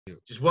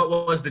Just what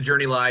was the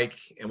journey like,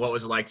 and what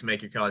was it like to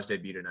make your college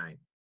debut tonight?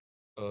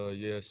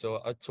 Yeah,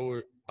 so I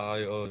tore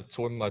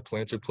my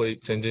plantar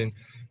plate tendon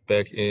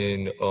back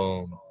in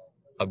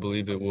I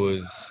believe it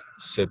was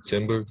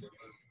September,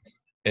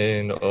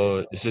 and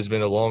it's just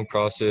been a long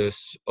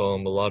process. A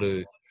lot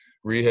of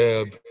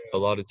rehab, a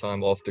lot of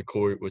time off the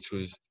court, which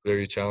was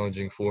very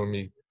challenging for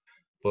me.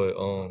 But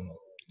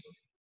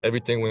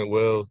everything went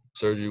well.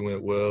 Surgery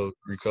went well.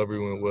 Recovery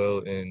went well,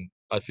 and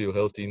I feel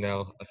healthy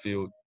now. I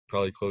feel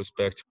probably close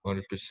back to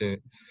 100%.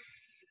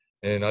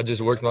 And I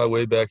just worked my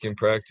way back in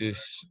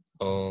practice.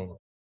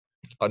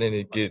 I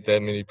didn't get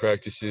that many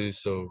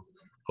practices, so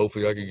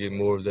hopefully I could get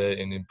more of that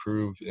and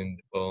improve and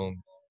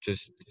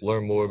just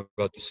learn more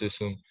about the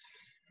system.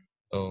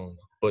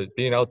 But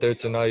being out there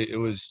tonight, it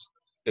was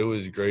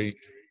great.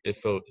 It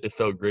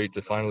felt great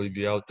to finally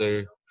be out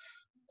there.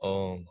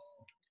 Um,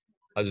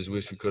 I just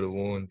wish we could have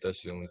won.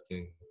 That's the only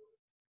thing.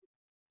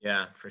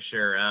 Yeah, for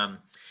sure.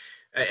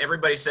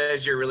 Everybody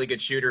says you're a really good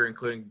shooter,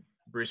 including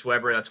Bruce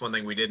Weber. That's one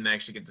thing we didn't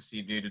actually get to see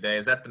you do today.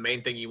 Is that the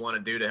main thing you want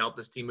to do to help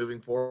this team moving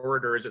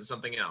forward, or is it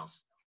something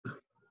else?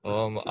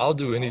 I'll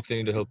do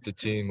anything to help the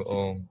team.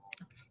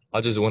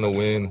 I just want to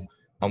win.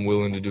 I'm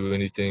willing to do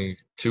anything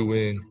to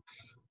win.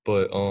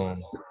 But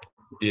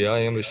yeah, I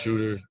am a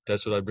shooter.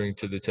 That's what I bring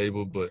to the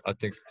table. But I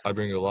think I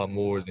bring a lot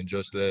more than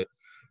just that.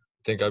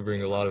 I think I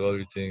bring a lot of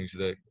other things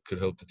that could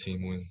help the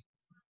team win.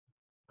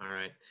 All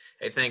right.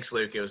 Hey, thanks,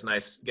 Luke. It was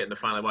nice getting to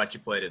finally watch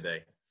you play today.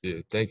 Yeah,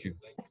 thank you.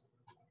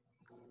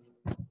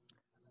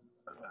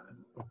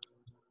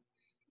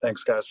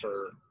 Thanks, guys,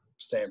 for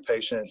staying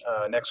patient.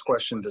 Next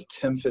question to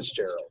Tim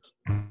Fitzgerald.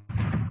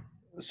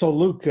 So,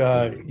 Luke,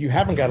 you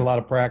haven't got a lot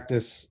of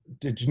practice.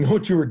 Did you know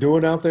what you were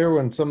doing out there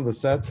on some of the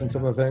sets and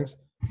some of the things?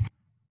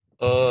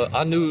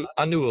 I knew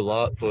a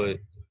lot, but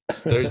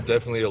there's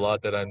definitely a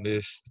lot that I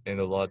missed and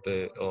a lot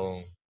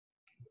that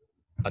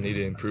I need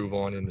to improve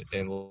on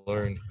and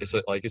learn. It's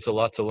a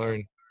lot to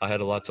learn. I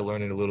had a lot to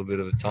learn in a little bit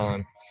of a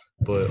time,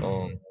 but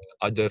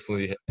I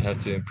definitely have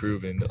to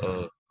improve and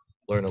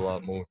learn a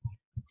lot more.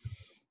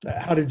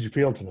 How did you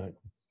feel tonight?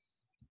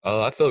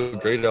 I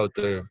felt great out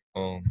there.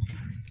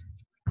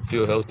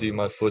 Feel healthy.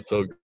 My foot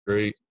felt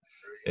great,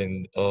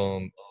 and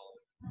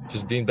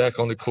just being back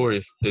on the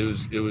court,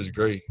 it was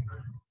great.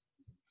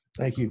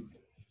 Thank you.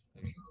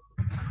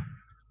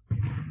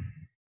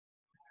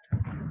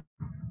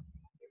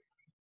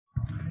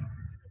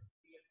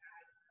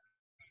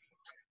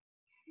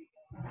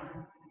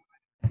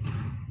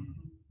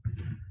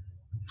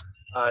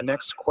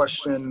 Next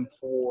question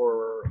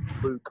for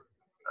Luke,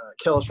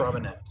 Kellis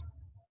Robinette.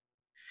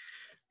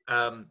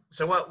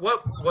 So what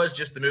was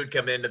just the mood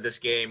coming into this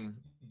game,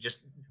 just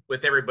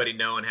with everybody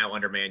knowing how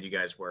undermanned you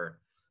guys were?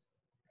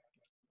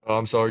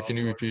 I'm sorry, can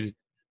you repeat it?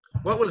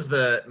 What was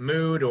the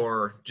mood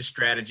or just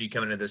strategy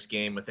coming into this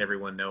game with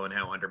everyone knowing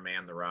how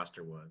undermanned the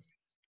roster was?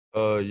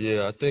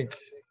 Yeah, I think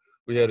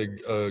we had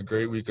a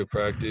great week of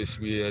practice.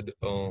 We had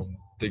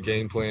the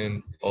game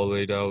plan all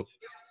laid out,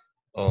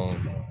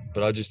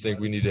 but I just think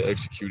we need to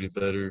execute it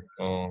better.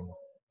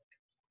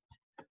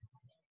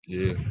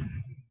 Yeah.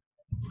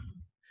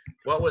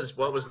 What was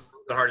the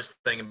hardest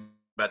thing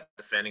about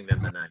defending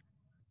them tonight?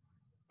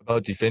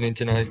 About defending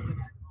tonight?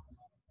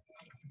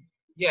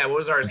 Yeah, what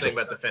was the hardest thing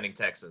about defending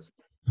Texas?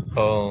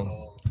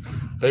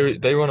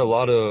 They run a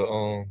lot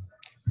of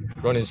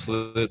running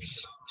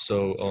slips,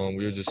 so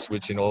we were just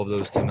switching all of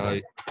those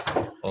tonight.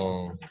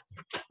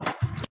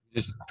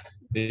 Just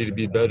need to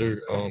be better,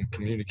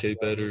 communicate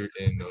better,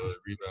 and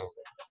rebound.